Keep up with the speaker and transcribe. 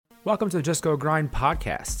Welcome to the Just Go Grind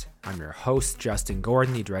podcast. I'm your host, Justin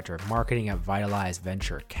Gordon, the Director of Marketing at Vitalize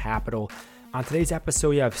Venture Capital. On today's episode,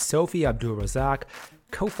 we have Sophie Abdul-Razak,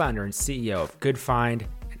 co-founder and CEO of GoodFind,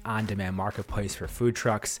 an on-demand marketplace for food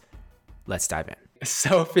trucks. Let's dive in.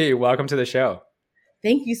 Sophie, welcome to the show.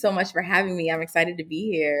 Thank you so much for having me. I'm excited to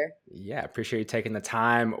be here. Yeah, appreciate you taking the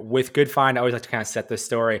time. With GoodFind, I always like to kind of set this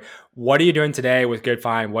story. What are you doing today with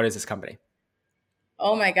GoodFind? What is this company?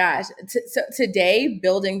 Oh my gosh. So today,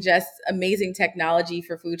 building just amazing technology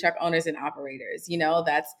for food truck owners and operators. You know,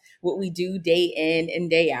 that's what we do day in and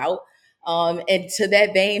day out. And to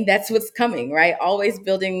that vein, that's what's coming, right? Always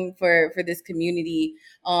building for this community.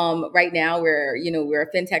 Right now, we're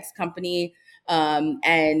a fintech company,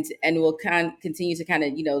 and we'll continue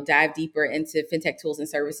to dive deeper into fintech tools and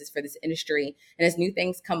services for this industry. And as new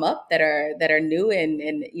things come up that are new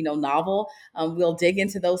and novel, we'll dig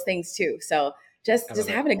into those things too. So just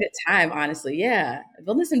having a good time, honestly. Yeah,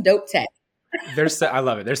 building some dope tech. I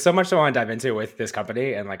love it. There's so much I want to dive into with this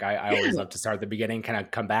company. And I always love to start at the beginning, kind of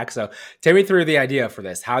come back. So take me through the idea for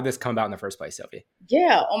this. How did this come about in the first place, Sophie?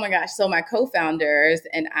 Yeah. Oh my gosh. So my co-founders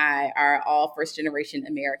and I are all first generation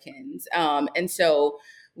Americans. And so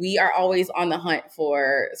we are always on the hunt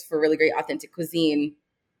for really great authentic cuisine.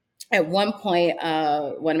 At one point,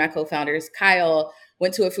 one of my co-founders, Kyle,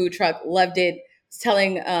 went to a food truck, loved it, was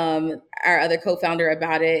telling our other co-founder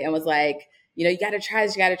about it and was like, you got to try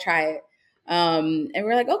this, you got to try it. And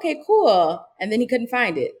we're like, okay, cool. And then he couldn't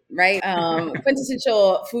find it, right?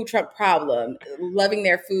 Quintessential food truck problem, loving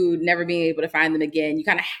their food, never being able to find them again. You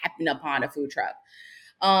kind of happen upon a food truck.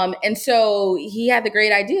 And so he had the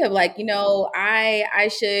great idea of like, I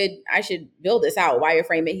should build this out,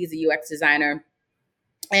 wireframe it. He's a UX designer.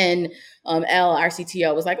 And L, our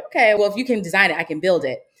CTO, was like, okay, well, if you can design it, I can build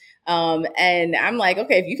it. And I'm like,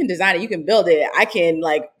 okay, if you can design it, you can build it. I can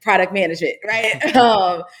product manage it, right?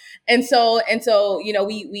 And so,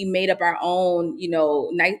 we made up our own,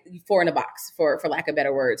 four in a box for lack of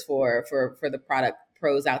better words for the product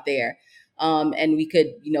pros out there. And we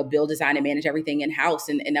could, build, design, and manage everything in house.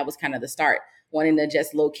 And that was kind of the start, wanting to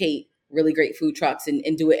just locate really great food trucks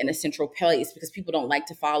and do it in a central place because people don't like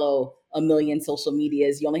to follow a million social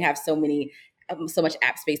medias. You only have so much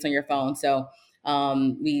app space on your phone. So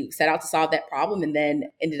we set out to solve that problem and then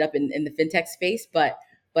ended up in the fintech space, but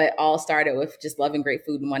all started with just loving great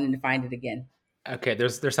food and wanting to find it again. Okay,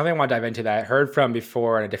 there's something I want to dive into that I heard from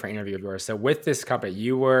before in a different interview of yours. So with this company,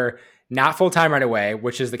 you were not full-time right away,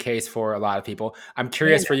 which is the case for a lot of people. I'm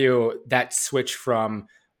curious for you, that switch from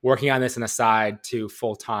working on this on the side to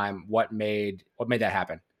full-time, what made that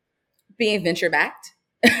happen? Being venture-backed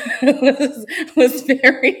was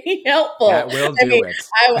very helpful. That will do it.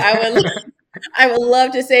 I would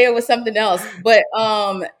love to say it was something else, but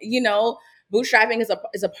bootstrapping is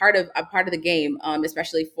a part of the game,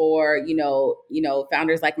 especially for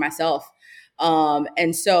founders like myself.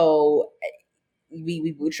 And so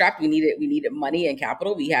we bootstrapped. We needed money and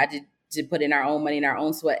capital. We had to put in our own money and our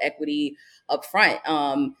own sweat equity up front.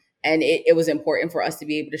 And it was important for us to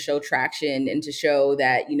be able to show traction and to show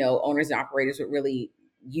that owners and operators would really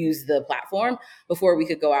use the platform before we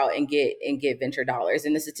could go out and get venture dollars.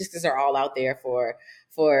 And the statistics are all out there for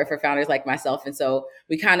founders like myself. And so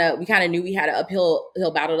we kind of knew we had an uphill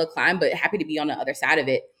battle to climb, but happy to be on the other side of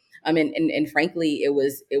it. And frankly, it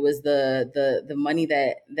was the money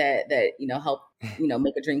that helped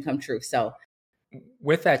make a dream come true. So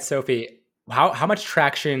with that, Sophie, how much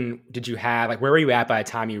traction did you have? Where were you at by the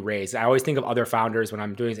time you raised? I always think of other founders when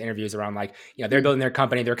I'm doing these interviews around they're building their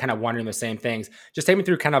company, they're kind of wondering the same things. Just take me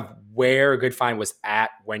through kind of where GoodFind was at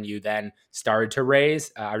when you then started to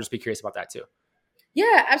raise. I'll just be curious about that too.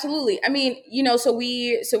 Yeah, absolutely. I mean, so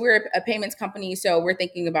we're a payments company, so we're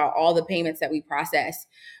thinking about all the payments that we process.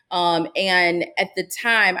 And at the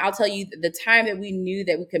time, I'll tell you, the time that we knew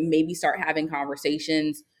that we could maybe start having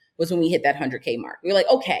conversations was when we hit that 100K mark. We were like,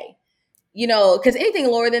 okay, because anything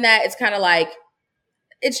lower than that, it's kind of like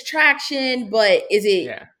it's traction, but is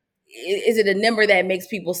it a number that makes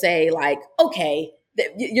people say okay,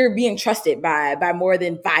 you're being trusted by more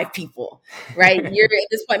than 5 people, right? You're at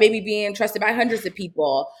this point maybe being trusted by hundreds of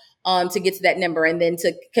people to get to that number, and then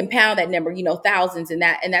to compound that number, thousands, and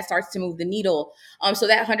that starts to move the needle. So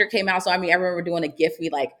that 100 came out. So I remember doing a gift.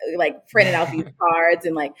 We printed out these cards,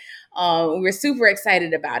 and we were super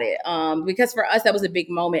excited about it because for us that was a big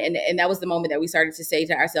moment, and that was the moment that we started to say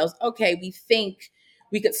to ourselves, okay, we think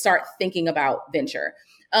we could start thinking about venture.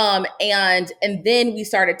 And then we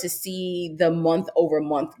started to see the month over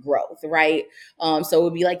month growth, right? So it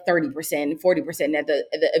would be 30%, 40%.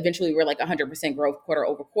 Eventually we're 100% growth quarter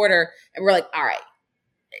over quarter. And we're like, all right,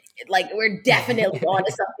 like we're definitely on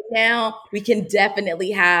to something now. We can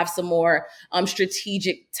definitely have some more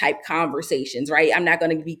strategic type conversations, right? I'm not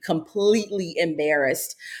going to be completely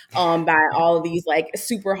embarrassed by all of these like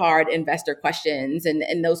super hard investor questions,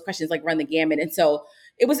 and those questions like run the gamut. And so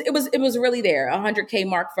it was really there, 100K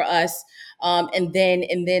mark for us. And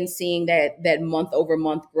then seeing that month over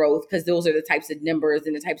month growth, because those are the types of numbers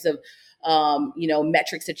and the types of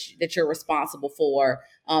metrics that you're responsible for.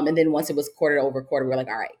 And then once it was quarter over quarter, we're like,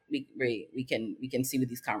 all right, we can see what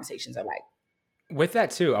these conversations are like. With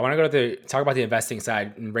that too, I want to go to talk about the investing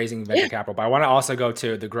side and raising venture capital, but I want to also go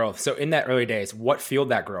to the growth. So in that early days, what fueled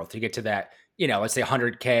that growth to get to that, let's say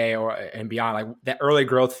 100K or and beyond, like that early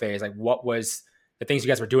growth phase? Like what was the things you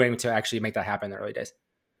guys were doing to actually make that happen in the early days?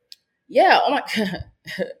 Yeah. Oh my God.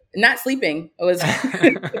 Not sleeping was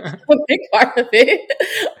a big part of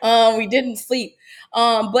it. We didn't sleep.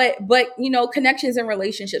 But connections and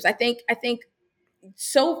relationships. I think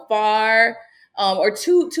so far, or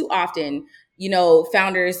too often,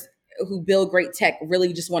 founders who build great tech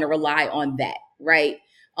really just want to rely on that, right?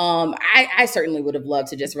 I certainly would have loved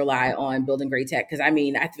to just rely on building great tech, because I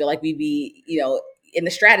feel like we'd be, in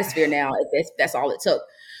the stratosphere now if that's all it took.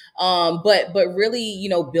 But really,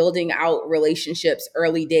 building out relationships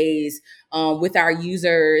early days with our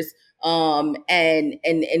users,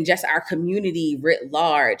 and just our community writ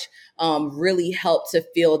large, really helped to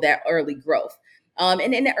fuel that early growth.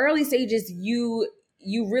 And in the early stages, you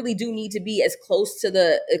really do need to be as close to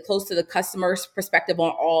the customer's perspective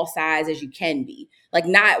on all sides as you can be. Like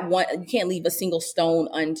you can't leave a single stone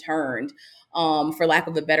unturned, for lack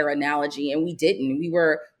of a better analogy. And we didn't. We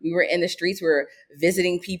were in the streets. We were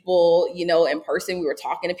visiting people, in person. We were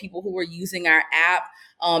talking to people who were using our app.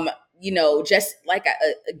 Just like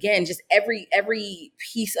again, just every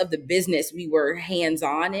piece of the business we were hands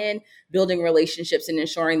on in, building relationships and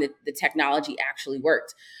ensuring that the technology actually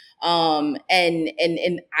worked. And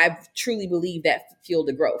I truly believe that fueled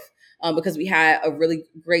the growth. Because we had a really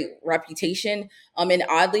great reputation. And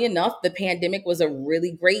oddly enough, the pandemic was a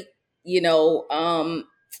really great,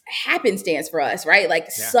 happenstance for us, right? Like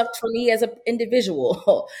sucked for me as an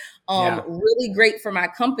individual. Really great for my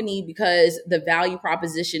company, because the value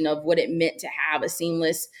proposition of what it meant to have a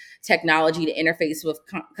seamless technology to interface with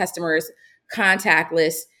customers,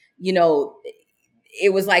 contactless,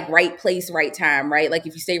 it was like right place, right time, right? Like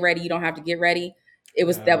if you stay ready, you don't have to get ready.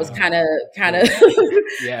 That was kind of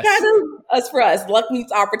Yes. kind of us for us. Luck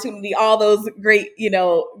meets opportunity, all those great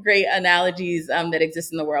analogies that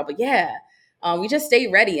exist in the world. But we just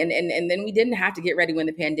stayed ready, and then we didn't have to get ready when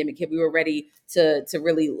the pandemic hit. We were ready to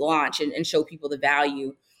really launch and show people the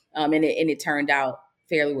value, and it turned out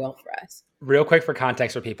fairly well for us. Real quick for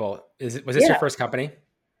context for people, was this your first company?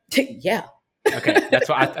 Yeah. Okay, that's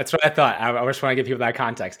what I thought. I just want to give people that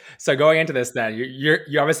context. So going into this, then you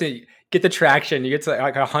obviously get the traction. You get to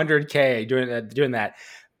like 100K doing that,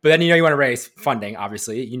 but then you want to raise funding.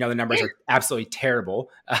 Obviously, the numbers are absolutely terrible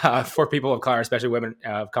for people of color, especially women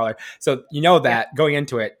of color. So that going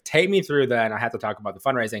into it, take me through that. And I have to talk about the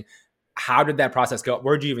fundraising. How did that process go?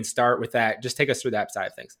 Where did you even start with that? Just take us through that side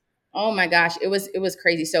of things. Oh my gosh, it was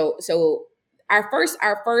crazy. So our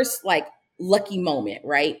first like lucky moment,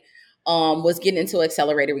 right? Was getting into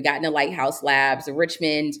Accelerator. We got into Lighthouse Labs,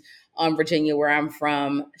 Richmond, Virginia, where I'm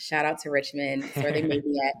from. Shout out to Richmond, that's where they made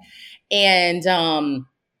me at. And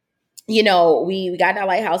we got into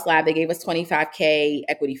Lighthouse Lab. They gave us $25K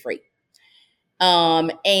equity free.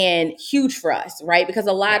 And huge for us, right? Because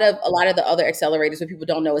a lot of the other accelerators, what people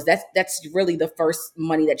don't know is that's really the first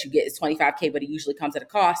money that you get is $25K, but it usually comes at a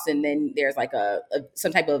cost, and then there's like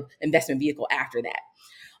some type of investment vehicle after that.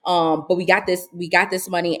 But we got this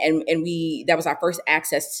money, and that was our first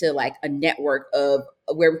access to like a network of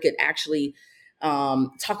where we could actually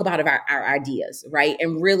talk about our ideas, right?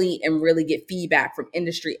 And really get feedback from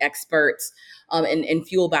industry experts, and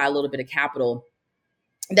fueled by a little bit of capital.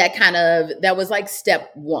 That was like step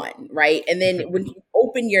one, right? And then when you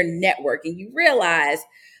open your network and you realize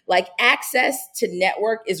like access to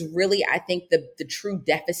network is really, I think, the true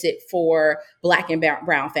deficit for Black and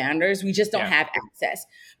brown founders. We just don't have access.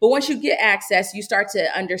 But once you get access, you start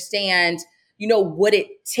to understand, what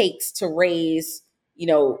it takes to raise,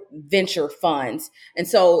 venture funds. And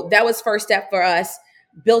so that was first step for us.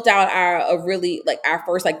 Built out our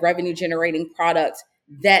first like revenue generating product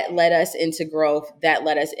that led us into growth, that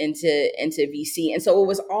led us into VC. And so it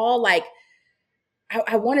was all like,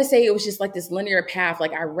 I want to say it was just like this linear path.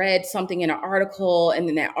 Like I read something in an article, and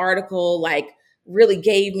then that article like really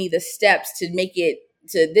gave me the steps to make it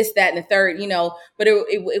to this, that, and the third, but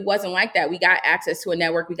it wasn't like that. We got access to a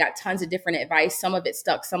network. We got tons of different advice. Some of it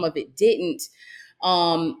stuck, some of it didn't.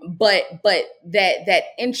 But that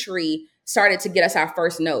entry started to get us our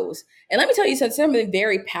first nose. And let me tell you something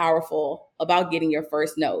very powerful about getting your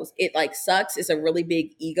first nose. It like sucks. It's a really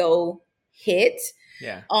big ego hit.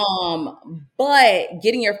 Yeah. But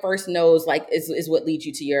getting your first nose like is what leads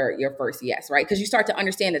you to your first yes, right? Because you start to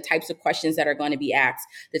understand the types of questions that are going to be asked,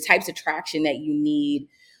 the types of traction that you need.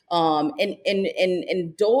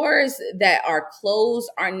 And doors that are closed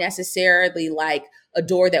aren't necessarily like a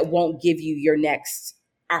door that won't give you your next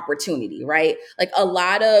opportunity, right? Like a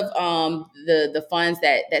lot of the funds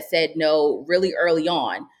that said no really early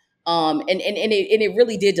on, and it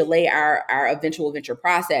really did delay our eventual venture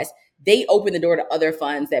process. They opened the door to other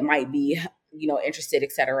funds that might be, interested,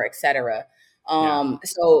 et cetera, et cetera.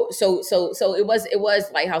 So it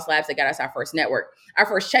was Lighthouse Labs that got us our first network. Our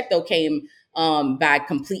first check though came by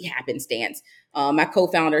complete happenstance. My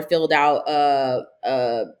co-founder filled out a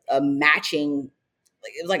matching,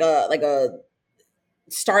 it was like a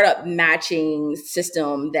startup matching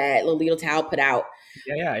system that Lolita Tal put out.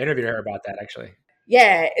 Yeah. I interviewed her about that actually.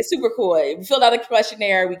 Yeah, it's super cool. We filled out a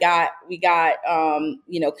questionnaire. We got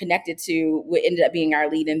connected to what ended up being our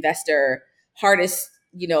lead investor. Hardest,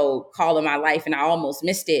 call of my life, and I almost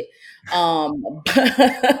missed it.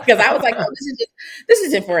 Because I was like, oh, this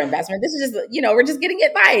isn't for investment. This is just, we're just getting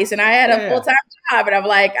advice. And I had a full-time job, and I'm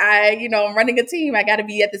like, I'm running a team. I got to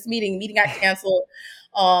be at this meeting. Meeting got canceled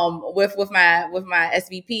with my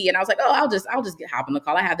SVP, and I was like, oh, I'll just hop on the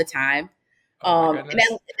call. I have the time. And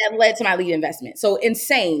that led to my lead investment. So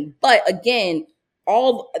insane. But again,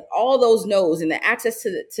 all those no's and the access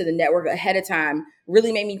to the network ahead of time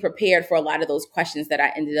really made me prepared for a lot of those questions that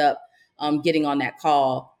I ended up getting on that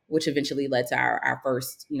call, which eventually led to our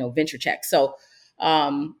first, venture check. So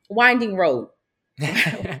winding road.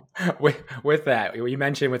 with that, you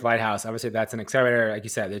mentioned with Lighthouse, obviously that's an accelerator. Like you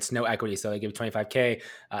said, it's no equity. So they give $25K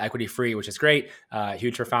equity free, which is great.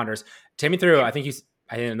 Huge for founders. Take me through, I think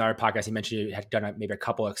in another podcast, you mentioned you had done maybe a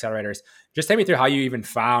couple of accelerators. Just take me through how you even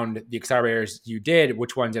found the accelerators you did,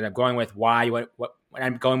 which ones you ended up going with, why you went, when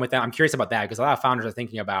I'm going with them. I'm curious about that because a lot of founders are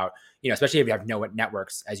thinking about, especially if you have no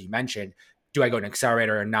networks, as you mentioned, do I go to an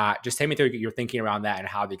accelerator or not? Just take me through your thinking around that and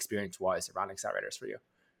how the experience was around accelerators for you.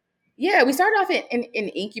 Yeah, we started off in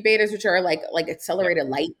incubators, which are like accelerator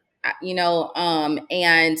light,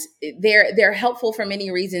 and they're helpful for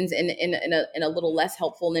many reasons and in a little less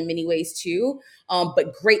helpful in many ways too.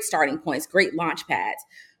 But great starting points, great launch pads.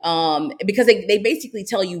 Because they basically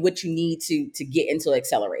tell you what you need to get into an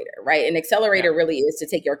accelerator, right? An accelerator really is to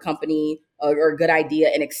take your company or a good idea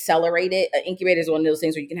and accelerate it. An incubator is one of those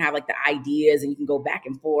things where you can have like the ideas and you can go back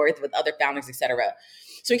and forth with other founders, et cetera.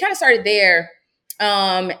 So we kind of started there.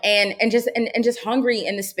 And just hungry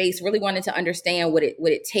in the space, really wanted to understand what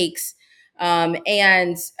it takes. After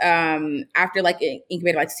like an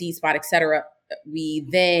incubator, like Seed Spot, et cetera, we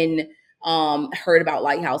then heard about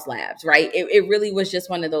Lighthouse Labs, right? It really was just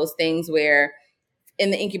one of those things where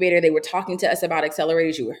in the incubator, they were talking to us about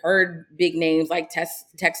accelerators. You heard big names like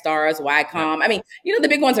Techstars, YCOM. I mean, the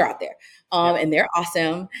big ones are out there, and they're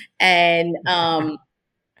awesome. And but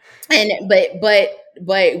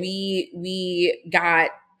we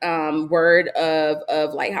got word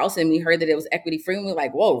of Lighthouse, and we heard that it was equity free, and we were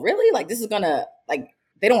like, whoa, really? Like this is gonna, like,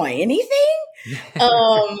 they don't want anything. They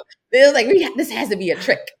was like, this has to be a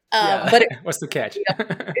trick. But what's the catch? It was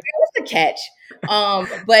the catch.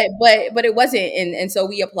 But it wasn't, and so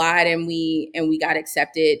we applied and we got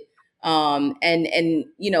accepted. And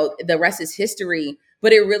the rest is history.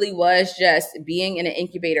 But it really was just being in an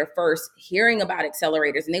incubator first, hearing about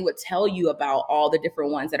accelerators, and they would tell you about all the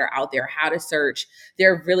different ones that are out there, how to search.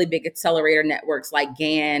 There are really big accelerator networks like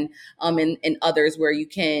GAN and others where you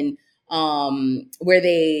can where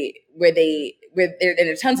there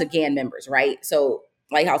are tons of GAN members, right? So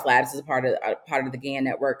Lighthouse Labs is a part of the GAN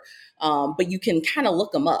network, but you can kind of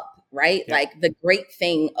look them up, right? Yeah. Like the great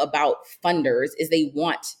thing about funders is they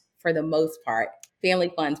want, for the most part,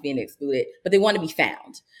 family funds being excluded, but they want to be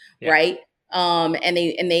found, right? So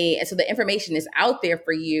the information is out there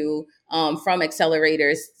for you from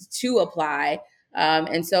accelerators to apply.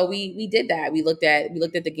 And so we did that. We looked at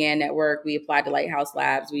the GAN network. We applied to Lighthouse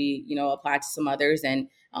Labs. We applied to some others, and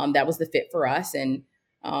that was the fit for us. And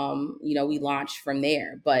we launched from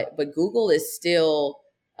there. But Google is still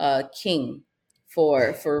king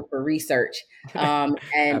for research and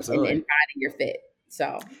finding your fit.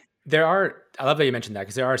 So. I love that you mentioned that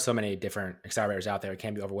because there are so many different accelerators out there. It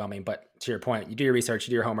can be overwhelming, but to your point, you do your research,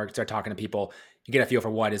 you do your homework, start talking to people. you get a feel for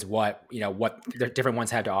what is what, what the different ones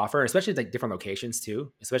have to offer, especially like different locations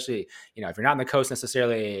too. Especially, if you're not on the coast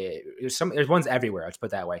necessarily, there's ones everywhere, let's put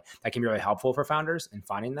it that way, that can be really helpful for founders in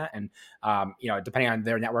finding that. And, depending on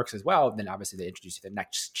their networks as well, then obviously they introduce you to the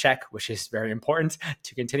next check, which is very important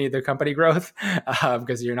to continue their company growth,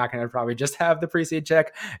 because you're not going to probably just have the pre-seed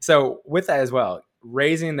check. So with that as well,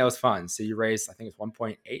 raising those funds. So you raised, I think it's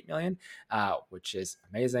 1.8 million, which is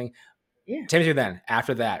amazing. Yeah. Take me through then,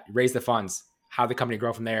 after that, you raise the funds, how did the company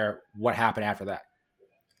grow from there? What happened after that?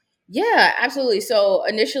 Yeah, absolutely. So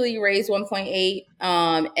initially you raised 1.8,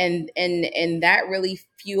 and that really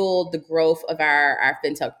fueled the growth of our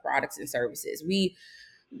fintech products and services. We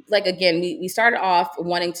started off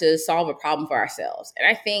wanting to solve a problem for ourselves. And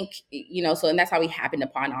I think, and that's how we happened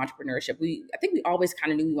upon entrepreneurship. I think we always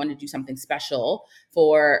kind of knew we wanted to do something special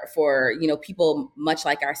for people much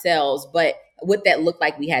like ourselves, but what that looked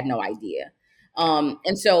like, we had no idea.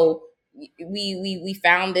 And so we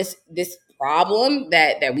found this problem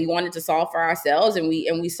that we wanted to solve for ourselves, and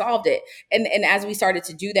we solved it. And as we started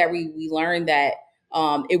to do that, we learned that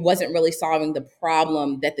it wasn't really solving the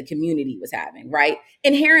problem that the community was having, right?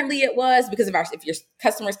 Inherently it was, because if your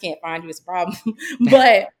customers can't find you, it's a problem.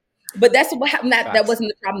 but that's what happened. That wasn't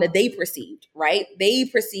the problem that they perceived, right? They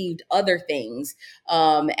perceived other things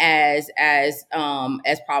as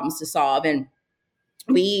problems to solve. And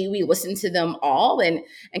we listened to them all and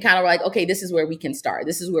kind of were like, okay, this is where we can start.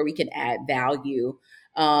 This is where we can add value.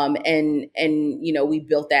 And we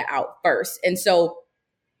built that out first. And so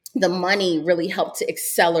the money really helped to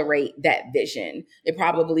accelerate that vision. It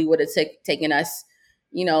probably would have taken us,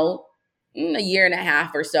 a year and a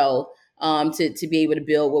half or so to be able to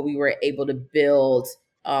build what we were able to build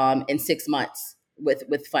in 6 months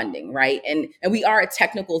with funding, right? And we are a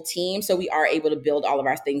technical team, so we are able to build all of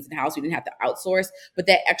our things in house. We didn't have to outsource, but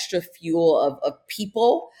that extra fuel of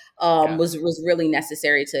people was really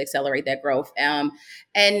necessary to accelerate that growth. And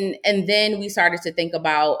then we started to think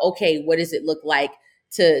about, okay, what does it look like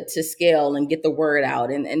to scale and get the word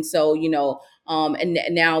out? And so, and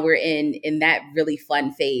now we're in that really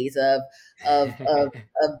fun phase of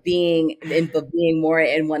being more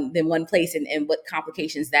in one place, and what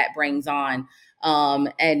complications that brings on.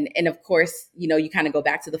 And of course, you kind of go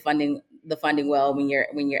back to the funding well when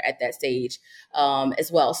you're at that stage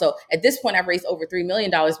as well. So at this point, I've raised over $3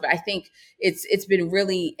 million, but I think it's been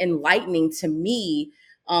really enlightening to me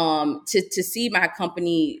to see my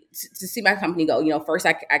company go. First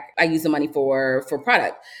I use the money for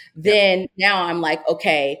product. Then now I'm like,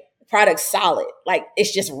 okay, product's solid. Like,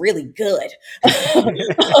 it's just really good.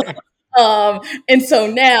 And so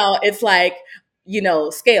now it's like,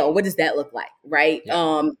 scale, what does that look like? Right.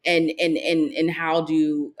 Yeah. And how do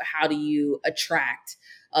you attract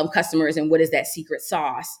customers, and what is that secret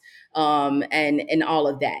sauce? And all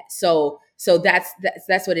of that. So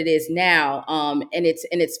that's what it is now. And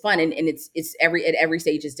it's fun, and it's at every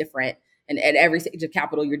stage is different. And at every stage of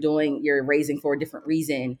capital you're raising for a different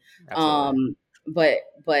reason. Absolutely.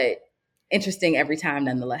 But interesting every time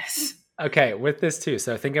nonetheless. Okay. With this too.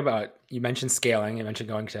 So think about, you mentioned scaling, you mentioned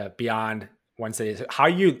going to beyond one city. So how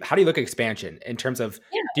do you look at expansion in terms of,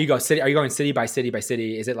 do you go city? Are you going city by city by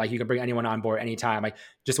city? Is it like you can bring anyone on board anytime? Like,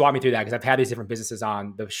 just walk me through that, because I've had these different businesses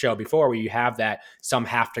on the show before where you have that some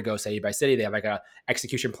have to go city by city. They have like a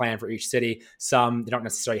execution plan for each city. Some they don't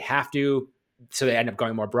necessarily have to, so they end up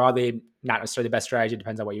going more broadly. Not necessarily the best strategy. It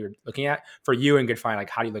depends on what you're looking at. For you and GoodFind, like,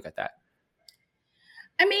 how do you look at that?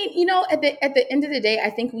 I mean, at the end of the day,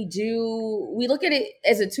 I think we look at it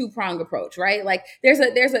as a two-pronged approach, right? Like, there's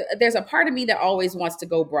a part of me that always wants to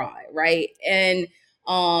go broad, right? And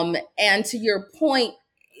to your point,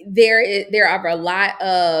 there are a lot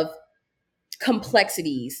of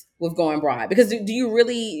complexities with going broad, because do you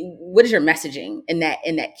really, what is your messaging in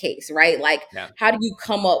that case, right? Like, how do you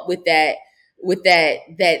come up with that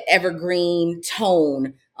evergreen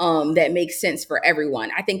tone that makes sense for everyone?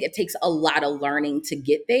 I think it takes a lot of learning to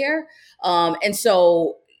get there. And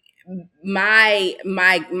so my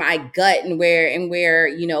gut and where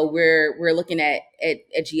we're looking at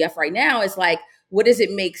GF right now is like, what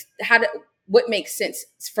makes sense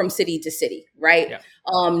from city to city, right? Yeah.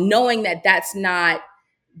 Knowing that that's not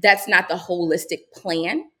the holistic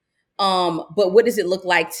plan. But what does it look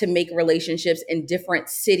like to make relationships in different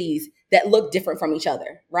cities that look different from each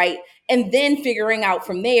other, right? And then figuring out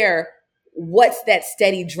from there, what's that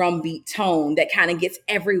steady drumbeat tone that kind of gets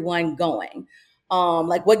everyone going?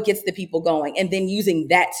 Like, what gets the people going? And then using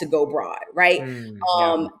that to go broad, right?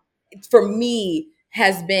 For me,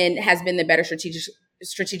 has been the better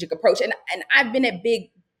strategic approach. And I've been at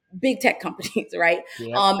big tech companies, right?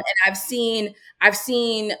 Yeah. And I've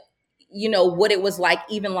seen what it was like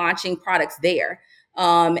even launching products there.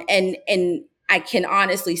 And I can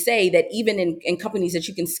honestly say that even in companies that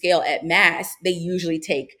you can scale at mass, they usually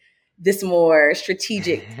take this more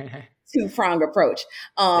strategic two-pronged approach.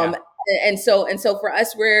 Yeah. And so for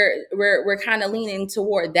us, we're kind of leaning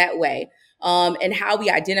toward that way. And how we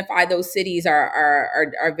identify those cities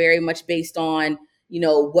are very much based on,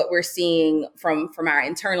 what we're seeing from our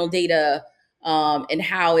internal data, and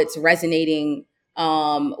how it's resonating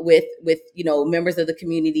with members of the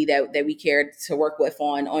community that we care to work with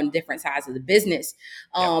on different sides of the business.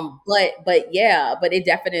 But it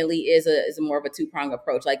definitely is a more of a two-pronged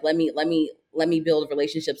approach. Like let me build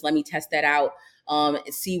relationships, let me test that out,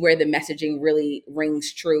 see where the messaging really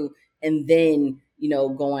rings true, and then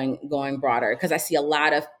going broader, because I see a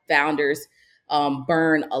lot of founders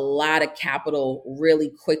burn a lot of capital really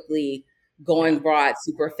quickly, going broad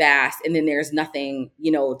super fast, and then there's nothing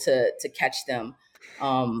to catch them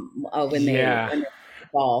when they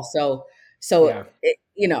fall. So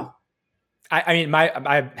I mean,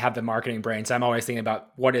 I have the marketing brain, so I'm always thinking about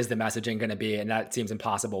what is the messaging going to be, and that seems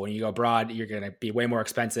impossible. When you go broad, you're going to be way more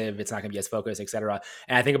expensive. It's not going to be as focused, et cetera.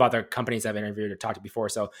 And I think about the companies I've interviewed or talked to before.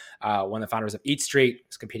 So one of the founders of Eat Street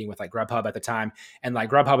was competing with like Grubhub at the time, and like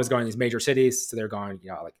Grubhub was going to these major cities, so they're going,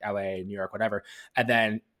 like LA, New York, whatever. And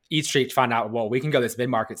then Eat Street found out, well, we can go to this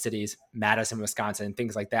mid-market cities, Madison, Wisconsin,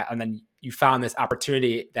 things like that. And then you found this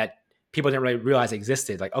opportunity that people didn't really realize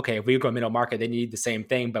existed. Like, okay, if we go middle market, they need the same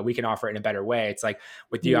thing, but we can offer it in a better way. It's like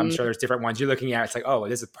with you, I'm sure there's different ones you're looking at. It's like, oh,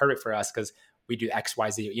 this is perfect for us because we do X, Y,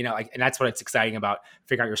 Z, and that's what it's exciting about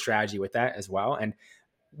figuring out your strategy with that as well. And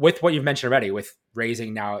with what you've mentioned already, with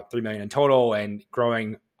raising now 3 million in total and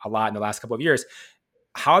growing a lot in the last couple of years,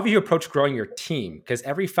 how have you approached growing your team? Because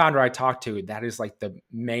every founder I talk to, that is like the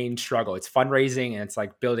main struggle. It's fundraising and it's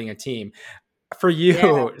like building a team. For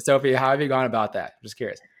you, Sophie, how have you gone about that? I'm just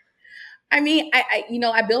curious. I mean,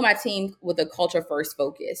 I build my team with a culture first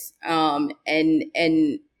focus. And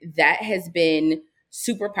that has been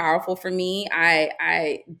super powerful for me.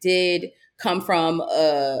 I did come from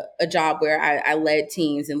a job where I led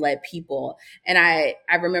teams and led people. And I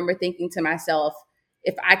remember thinking to myself,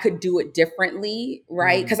 if I could do it differently,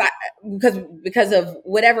 right? Because of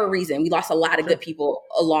whatever reason, we lost a lot of good people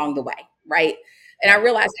along the way, right? And I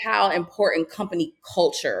realized how important company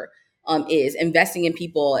culture is, investing in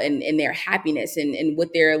people and their happiness and what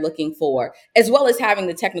they're looking for, as well as having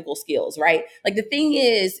the technical skills, right? Like the thing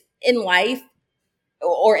is, in life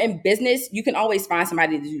or in business, you can always find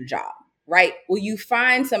somebody to do the job, right? Will you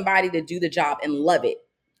find somebody to do the job and love it?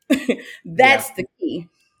 That's the key.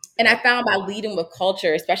 And I found by leading with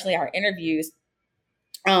culture, especially our interviews,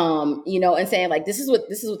 and saying like, this is what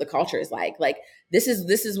the culture is like. Like this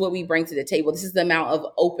is what we bring to the table. This is the amount of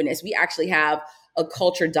openness. We actually have a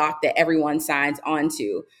culture doc that everyone signs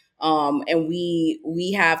onto. And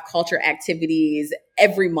we have culture activities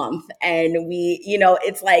every month, and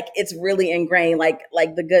it's like, it's really ingrained, like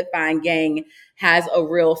the Good Fine Gang has a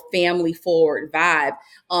real family forward vibe.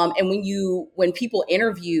 And when people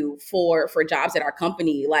interview for jobs at our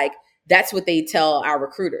company, like that's what they tell our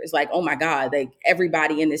recruiters. Like, oh my God, like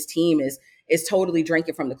everybody in this team is totally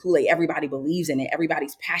drinking from the Kool-Aid. Everybody believes in it.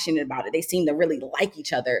 Everybody's passionate about it. They seem to really like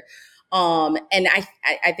each other. And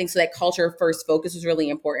I think so that culture first focus was really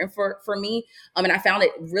important for me. And I found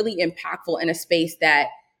it really impactful in a space that,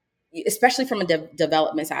 especially from a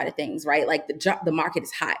development side of things, right? Like the market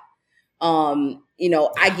is hot. I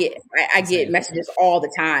get messages all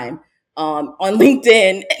the time, on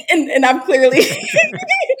LinkedIn, and I'm clearly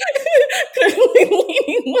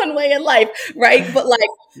leaning one way in life, right? But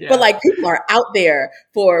like people are out there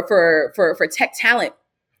for tech talent.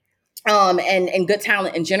 And good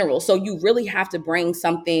talent in general. So you really have to bring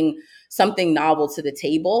something novel to the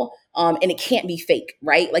table. And it can't be fake,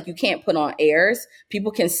 right? Like you can't put on airs.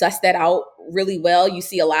 People can suss that out really well. You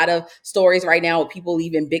see a lot of stories right now with people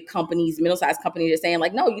leaving big companies, middle-sized companies, just saying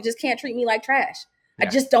like, no, you just can't treat me like trash. Yeah. I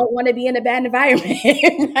just don't want to be in a bad environment.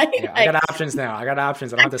 Right? Yeah, I got options now. I don't have to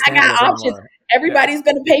stand I got options. Anymore. Everybody's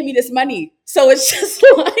going to pay me this money. So it's just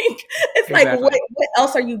like, like, what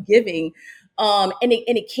else are you giving? And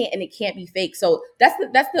it can't be fake. So that's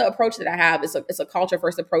the approach that I have. It's a culture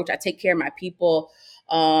first approach. I take care of my people,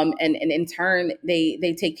 and in turn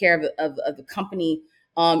they take care of the company.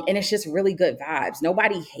 And it's just really good vibes.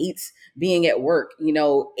 Nobody hates being at work,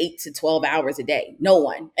 8 to 12 hours a day. No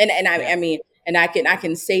one. I mean, and I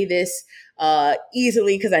can say this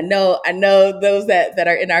easily because I know those that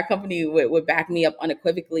are in our company would back me up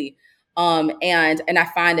unequivocally. And I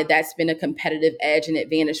find that that's been a competitive edge and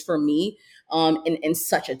advantage for me. in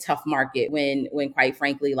such a tough market when quite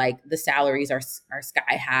frankly, like the salaries are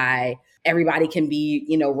sky high. Everybody can be,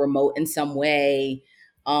 remote in some way.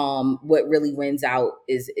 What really wins out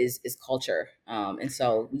is culture. And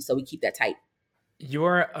so we keep that tight.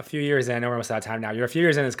 You're a few years in, I know we're almost out of time now. You're a few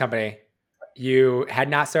years in this company. You had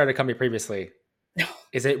not started a company previously.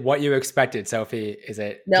 Is it what you expected, Sophie? Is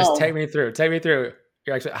it? No. Just take me through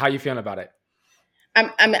how you feeling about it.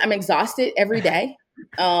 I'm exhausted every day.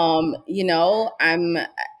 I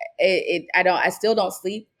still don't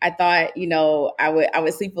sleep. I thought, I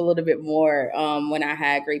would sleep a little bit more when I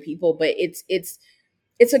had great people, but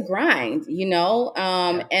it's a grind,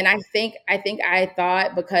 and I think I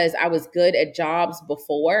thought because I was good at jobs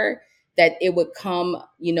before that it would come,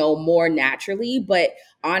 more naturally. But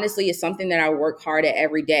honestly, it's something that I work hard at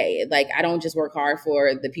every day. Like, I don't just work hard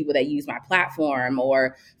for the people that use my platform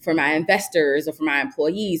or for my investors or for my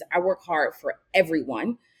employees. I work hard for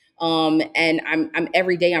everyone. And I'm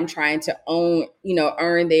every day I'm trying to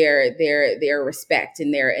earn their respect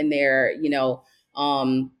and their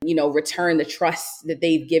return the trust that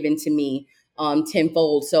they've given to me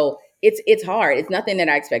tenfold. So it's hard. It's nothing that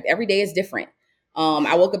I expect. Every day is different.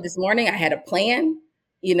 I woke up this morning, I had a plan,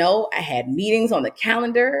 I had meetings on the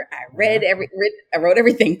calendar. I I wrote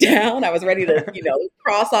everything down. I was ready to,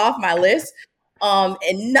 cross off my list.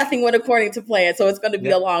 And nothing went according to plan. So it's going to be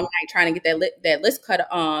a long night trying to get that list cut,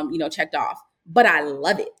 checked off, but I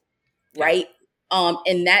love it. Right.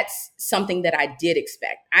 And that's something that I did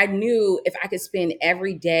expect. I knew if I could spend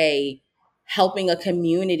every day helping a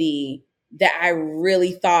community that I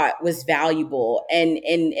really thought was valuable and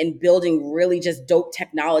building really just dope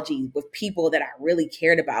technology with people that I really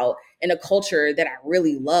cared about and a culture that I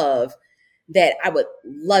really love, that I would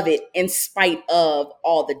love it in spite of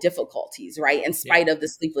all the difficulties, right? In spite of the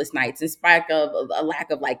sleepless nights, in spite of a lack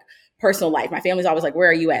of like personal life. My family's always like, where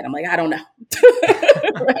are you at? I'm like, I don't know.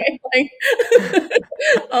 Right? Like,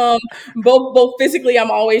 both physically, I'm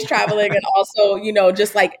always traveling, and also,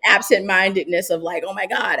 just like absent-mindedness of like, oh my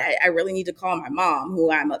God, I really need to call my mom,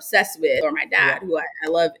 who I'm obsessed with, or my dad, who I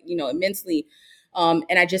love, immensely.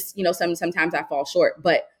 And I just, sometimes I fall short,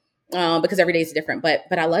 but because every day is different, but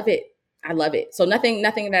I love it. I love it. So nothing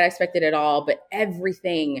that I expected at all, but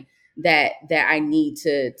everything that I need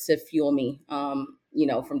to fuel me,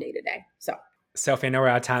 from day to day. So, Sophie, I know we're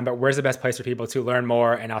out of time, but where's the best place for people to learn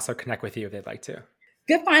more and also connect with you if they'd like to?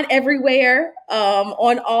 Good find everywhere,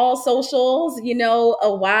 on all socials,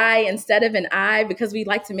 a Y instead of an I, because we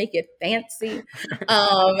like to make it fancy.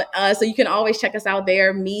 So you can always check us out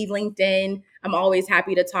there, me, LinkedIn. I'm always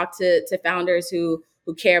happy to talk to founders who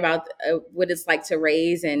care about what it's like to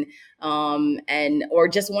raise and or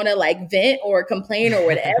just want to like vent or complain or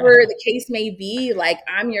whatever the case may be. Like,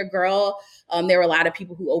 I'm your girl. There were a lot of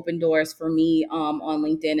people who opened doors for me on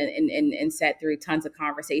LinkedIn and sat through tons of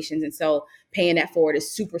conversations. And so paying that forward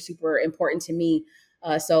is super, super important to me.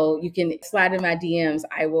 So you can slide in my DMs.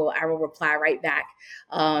 I will reply right back,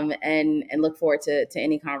 and look forward to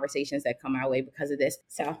any conversations that come my way because of this.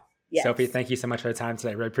 So, yes. Sophie, thank you so much for the time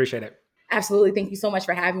today. Really appreciate it. Absolutely. Thank you so much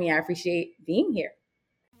for having me. I appreciate being here.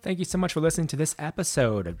 Thank you so much for listening to this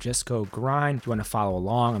episode of Just Go Grind. If you want to follow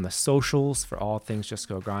along on the socials for all things Just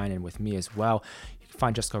Go Grind and with me as well, you can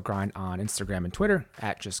find Just Go Grind on Instagram and Twitter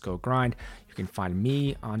at Just Go Grind. You can find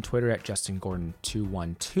me on Twitter at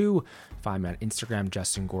JustinGordon212. Find me on Instagram,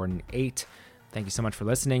 JustinGordon8. Thank you so much for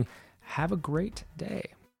listening. Have a great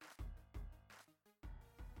day.